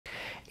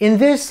In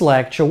this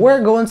lecture,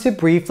 we're going to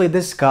briefly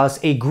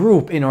discuss a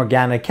group in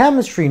organic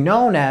chemistry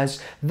known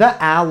as the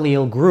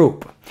allyl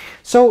group.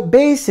 So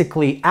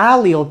basically,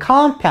 allyl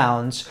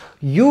compounds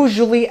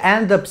usually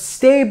end up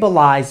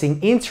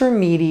stabilizing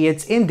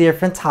intermediates in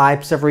different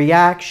types of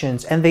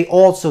reactions, and they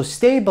also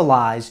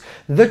stabilize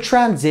the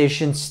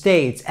transition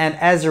states, and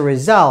as a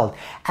result,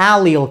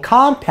 allyl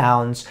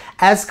compounds,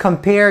 as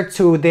compared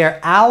to their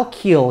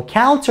alkyl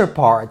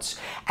counterparts,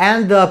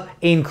 end up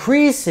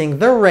increasing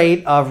the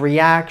rate of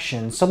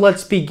reaction. So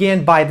let's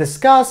begin by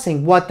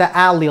discussing what the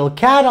allyl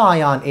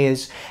cation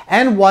is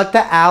and what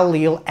the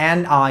allyl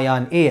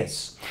anion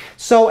is.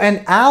 So an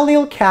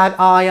allyl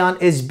cation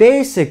is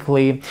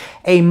basically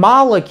a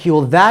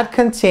molecule that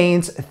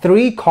contains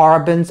 3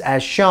 carbons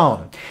as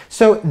shown.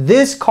 So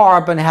this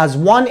carbon has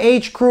 1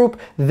 H group,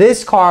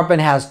 this carbon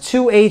has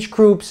 2 H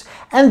groups,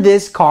 and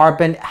this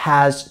carbon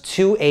has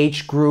 2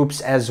 H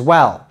groups as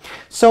well.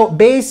 So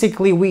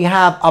basically we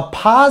have a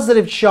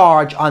positive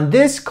charge on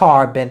this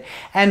carbon,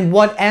 and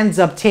what ends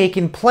up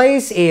taking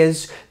place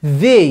is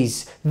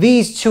these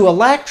 2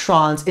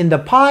 electrons in the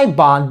pi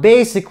bond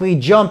basically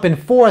jumping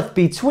forth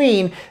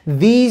between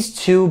these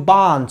 2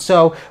 bonds.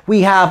 So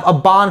we have a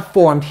bond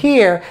formed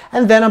here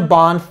and then a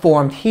bond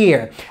formed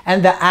here,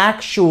 and the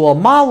actual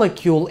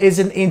molecule is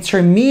an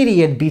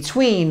intermediate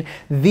between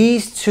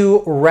these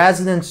 2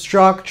 resonance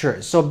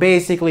structures. So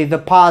basically the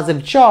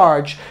positive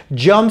charge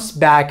jumps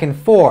back and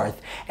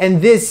forth,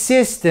 and this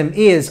system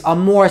is a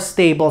more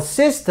stable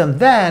system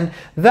than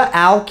the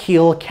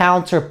alkyl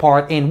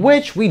counterpart, in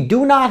which we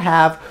do not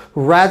have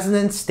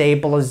resonance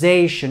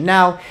stabilization.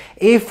 Now,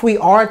 if we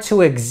are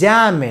to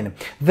examine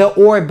the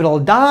orbital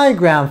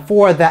diagram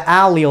for the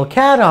allyl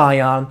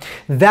cation,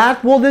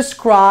 that will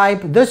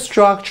describe the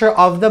structure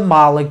of the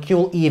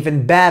molecule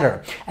even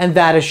better, and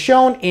that is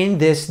shown in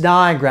this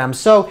diagram.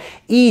 So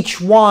each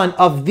one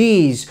of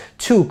these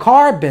 2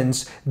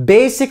 carbons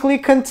basically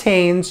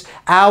contains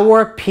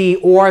our p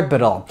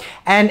orbital,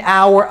 and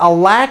our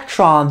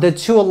electron, the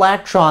 2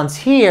 electrons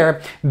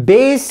here,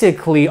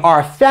 basically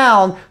are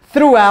found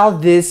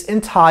throughout this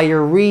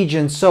entire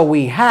region. So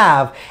we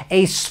have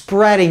a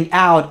spreading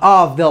out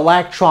of the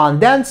electron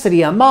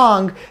density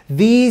among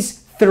these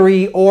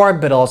 3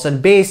 orbitals,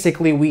 and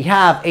basically we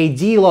have a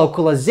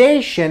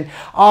delocalization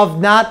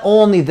of not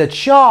only the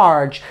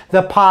charge,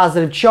 the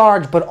positive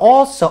charge, but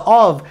also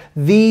of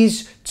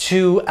these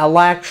 2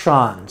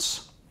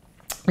 electrons.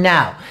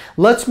 Now,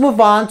 let's move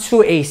on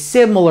to a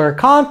similar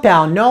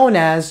compound known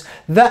as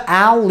the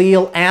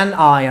allyl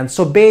anion.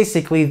 So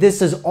basically,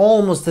 this is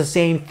almost the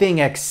same thing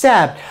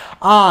except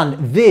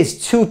on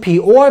this 2p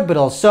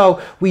orbital.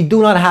 So we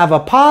do not have a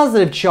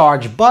positive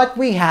charge, but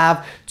we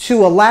have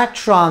 2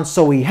 electrons,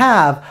 so we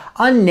have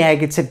a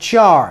negative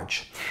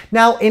charge.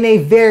 Now, in a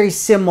very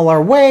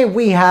similar way,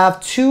 we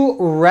have 2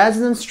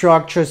 resonance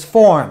structures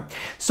formed.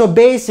 So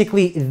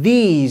basically,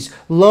 these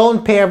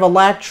lone pair of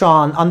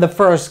electrons on the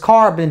first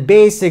carbon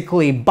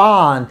basically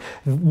bond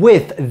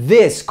with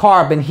this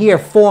carbon here,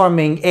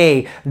 forming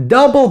a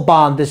double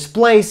bond,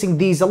 displacing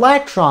these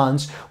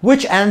electrons,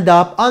 which end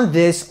up on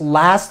this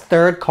last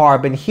 3rd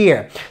carbon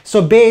here.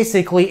 So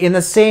basically, in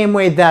the same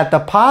way that the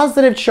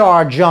positive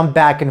charge jump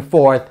back and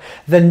forth,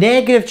 the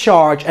negative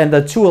charge and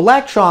the 2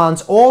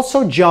 electrons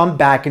also jump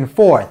back and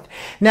forth.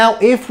 Now,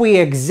 if we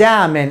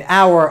examine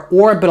our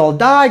orbital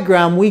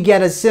diagram, we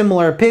get a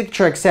similar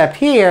picture, except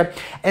here,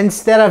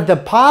 instead of the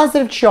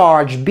positive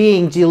charge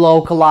being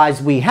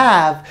delocalized, we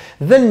have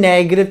the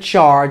negative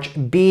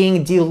charge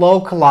being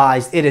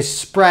delocalized. It is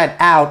spread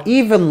out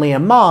evenly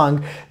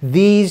among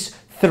these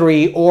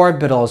 3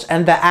 orbitals,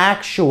 and the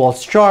actual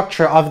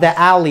structure of the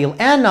allyl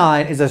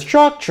anion is a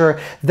structure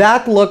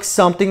that looks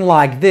something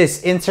like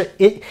this.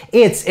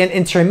 It's an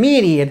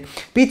intermediate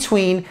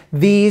between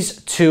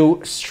these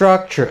 2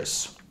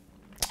 structures.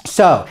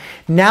 So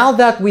now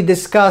that we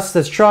discussed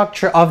the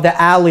structure of the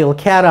allyl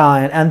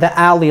cation and the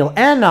allyl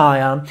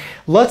anion,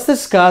 let's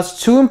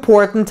discuss 2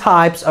 important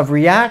types of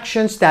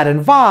reactions that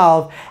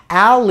involve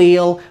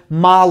allyl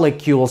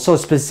molecules, so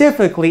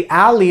specifically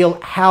allyl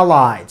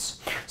halides.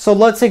 So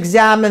let's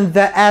examine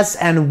the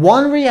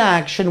SN1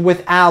 reaction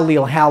with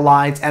allyl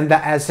halides and the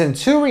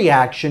SN2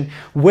 reaction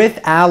with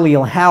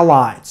allyl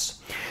halides.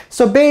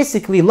 So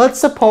basically,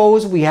 let's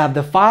suppose we have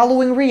the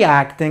following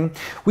reacting.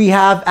 We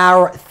have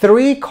our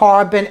 3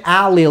 carbon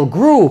allyl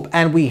group,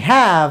 and we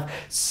have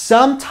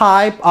some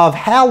type of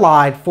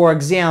halide, for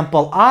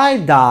example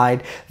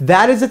iodide,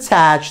 that is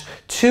attached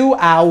to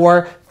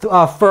our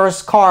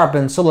first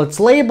carbon. So let's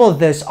label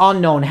this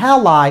unknown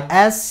halide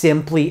as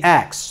simply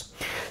X.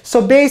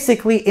 So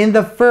basically, in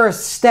the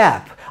first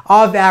step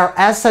of our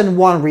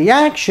SN1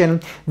 reaction,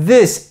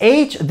 this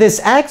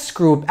X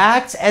group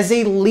acts as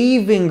a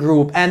leaving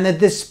group and it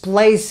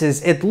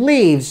displaces, it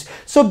leaves.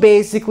 So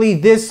basically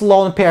this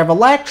lone pair of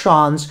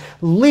electrons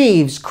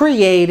leaves,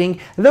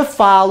 creating the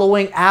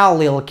following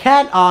allyl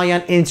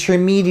cation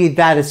intermediate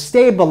that is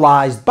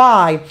stabilized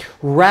by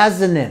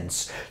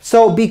resonance.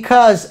 So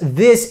because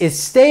this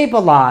is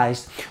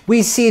stabilized,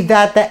 we see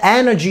that the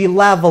energy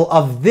level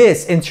of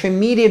this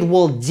intermediate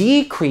will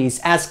decrease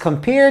as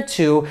compared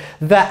to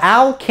the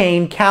alkane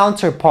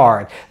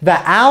counterpart, the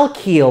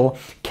alkyl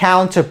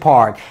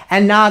counterpart.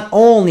 And not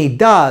only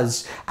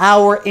does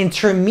our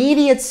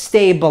intermediate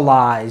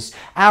stabilize,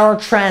 our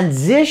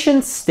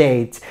transition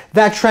state,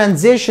 that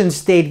transition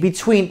state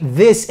between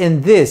this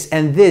and this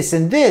and this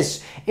and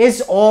this,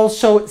 is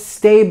also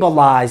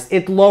stabilized.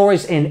 It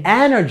lowers in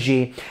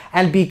energy,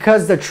 and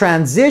because the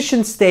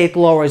transition state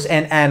lowers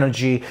in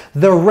energy,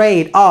 the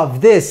rate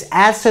of this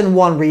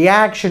SN1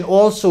 reaction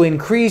also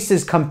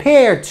increases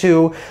compared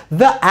to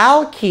the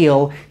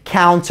alkyl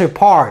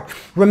counterpart.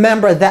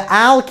 Remember, the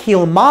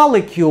alkyl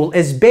molecule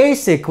is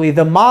basically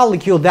the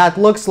molecule that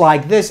looks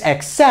like this,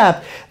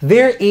 except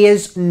there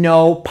is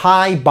no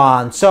pi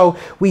bond. So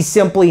we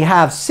simply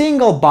have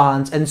single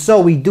bonds, and so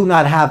we do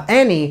not have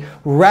any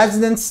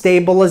resonance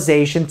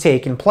stabilization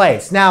taking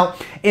place. Now,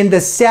 in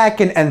the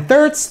second and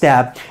third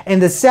step, in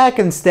the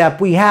second step,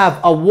 we have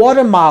a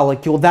water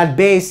molecule that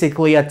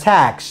basically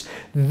attacks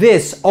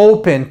this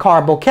open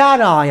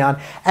carbocation,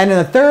 and in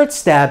the third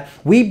step,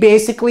 we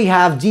basically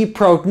have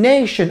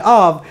deprotonation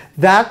of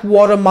that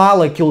water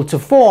molecule to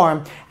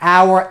form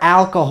our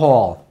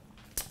alcohol.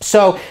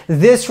 So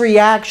this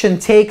reaction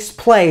takes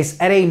place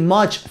at a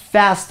much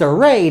faster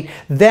rate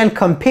than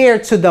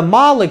compared to the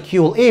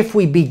molecule if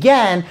we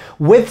began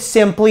with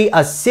simply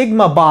a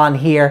sigma bond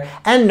here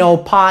and no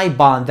pi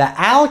bond, the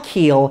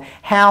alkyl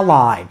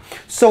halide.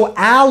 So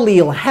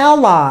allyl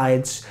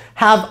halides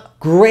have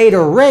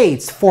greater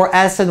rates for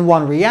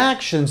SN1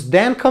 reactions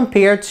than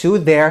compared to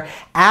their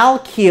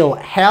alkyl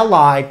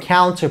halide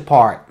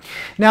counterpart.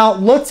 Now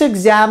let's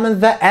examine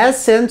the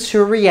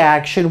SN2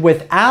 reaction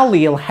with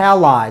allyl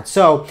halide.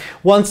 So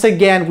once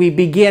again, we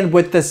begin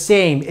with the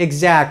same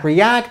exact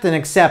reactant,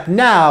 except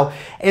now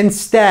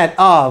instead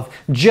of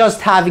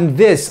just having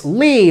this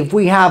leave,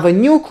 we have a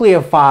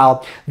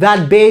nucleophile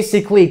that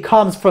basically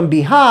comes from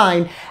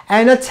behind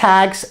and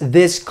attacks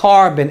this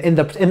carbon in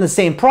the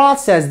same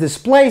process,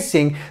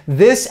 displacing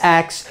this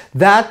X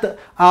that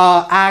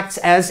acts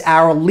as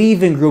our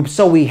leaving group.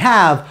 So we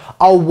have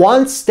a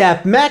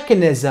one-step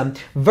mechanism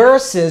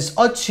versus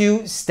a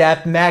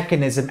two-step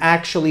mechanism.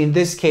 Actually, in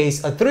this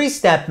case, a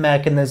three-step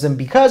mechanism,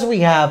 because we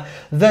have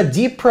the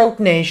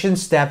deprotonation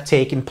step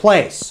taking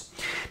place.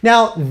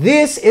 Now,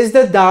 this is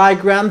the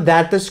diagram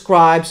that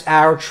describes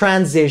our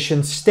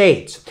transition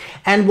state.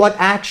 And what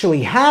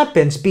actually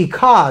happens,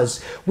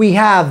 because we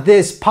have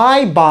this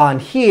pi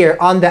bond here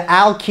on the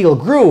alkyl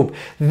group,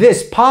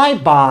 this pi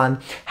bond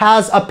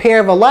has a pair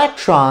of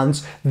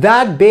electrons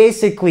that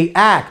basically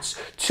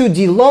acts to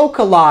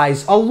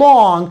delocalize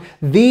along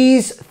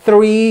these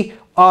three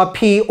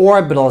p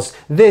orbitals,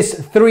 this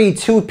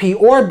 2p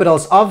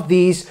orbitals of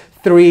these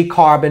three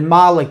carbon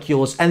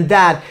molecules, and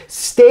that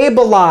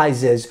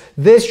stabilizes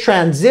this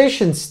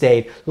transition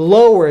state,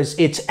 lowers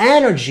its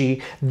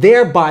energy,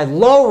 thereby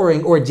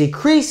lowering or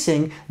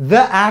decreasing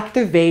the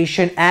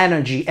activation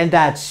energy, and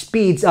that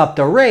speeds up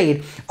the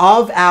rate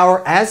of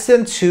our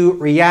SN2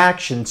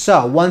 reaction.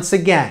 So once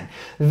again,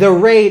 the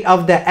rate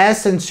of the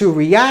SN2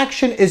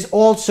 reaction is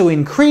also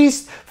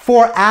increased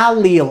for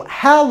allyl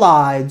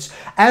halides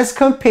as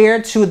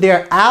compared to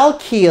their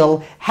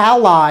alkyl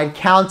halide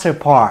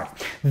counterpart.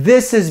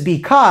 This is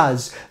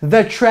because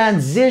the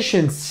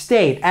transition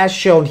state, as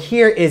shown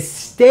here, is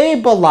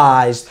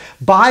stabilized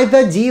by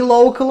the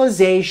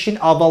delocalization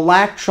of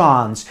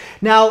electrons.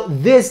 Now,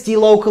 this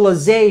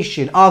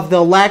delocalization of the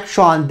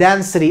electron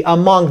density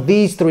among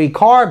these three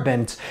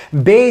carbons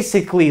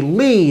basically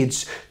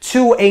leads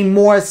to a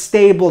more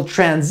stable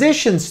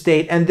transition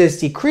state, and this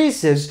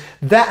decreases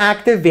the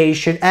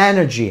activation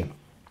energy.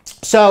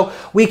 So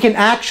we can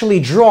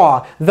actually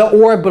draw the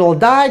orbital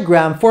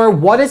diagram for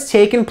what is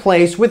taking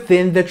place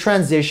within the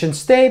transition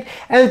state,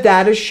 and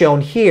that is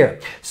shown here.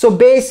 So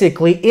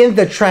basically, in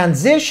the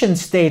transition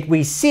state,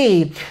 we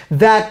see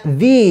that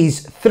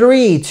these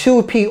three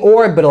 2p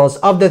orbitals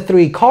of the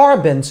three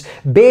carbons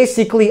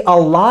basically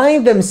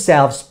align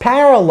themselves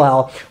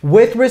parallel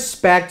with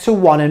respect to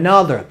one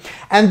another.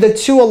 And the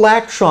two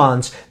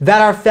electrons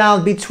that are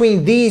found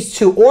between these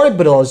two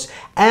orbitals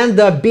end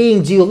up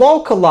being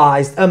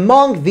delocalized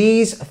among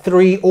these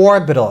three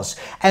orbitals.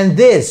 And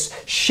this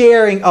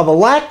sharing of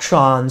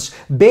electrons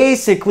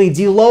basically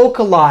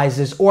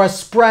delocalizes or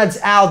spreads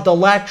out the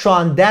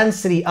electron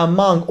density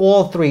among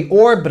all three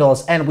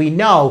orbitals. And we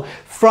know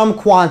from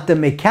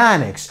quantum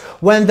mechanics.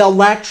 When the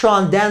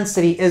electron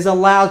density is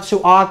allowed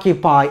to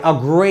occupy a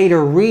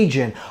greater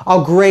region,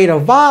 a greater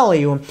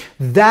volume,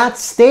 that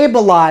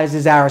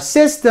stabilizes our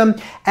system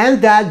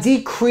and that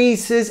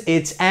decreases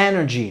its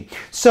energy.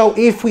 So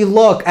if we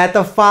look at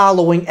the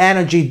following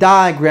energy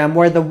diagram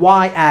where the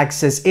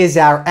y-axis is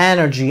our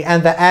energy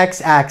and the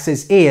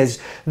x-axis is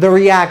the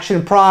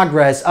reaction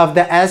progress of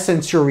the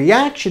S-2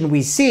 reaction,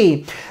 we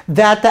see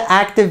that the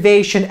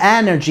activation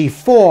energy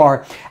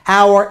for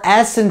our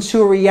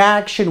S-2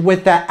 reaction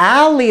with the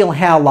allyl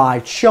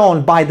halide,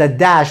 shown by the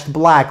dashed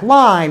black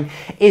line,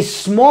 is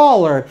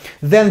smaller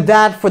than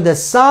that for the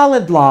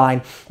solid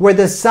line, where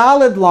the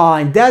solid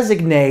line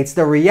designates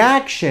the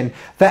reaction,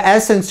 the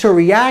S-2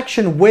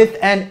 reaction with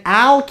an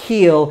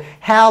alkyl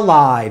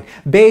halide,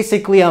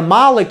 basically a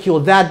molecule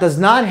that does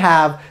not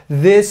have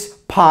this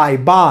pi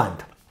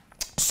bond.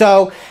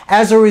 So,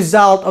 as a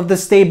result of the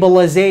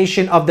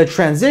stabilization of the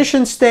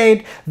transition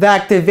state, the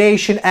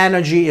activation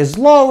energy is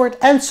lowered,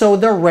 and so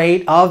the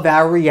rate of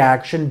our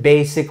reaction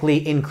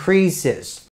basically increases.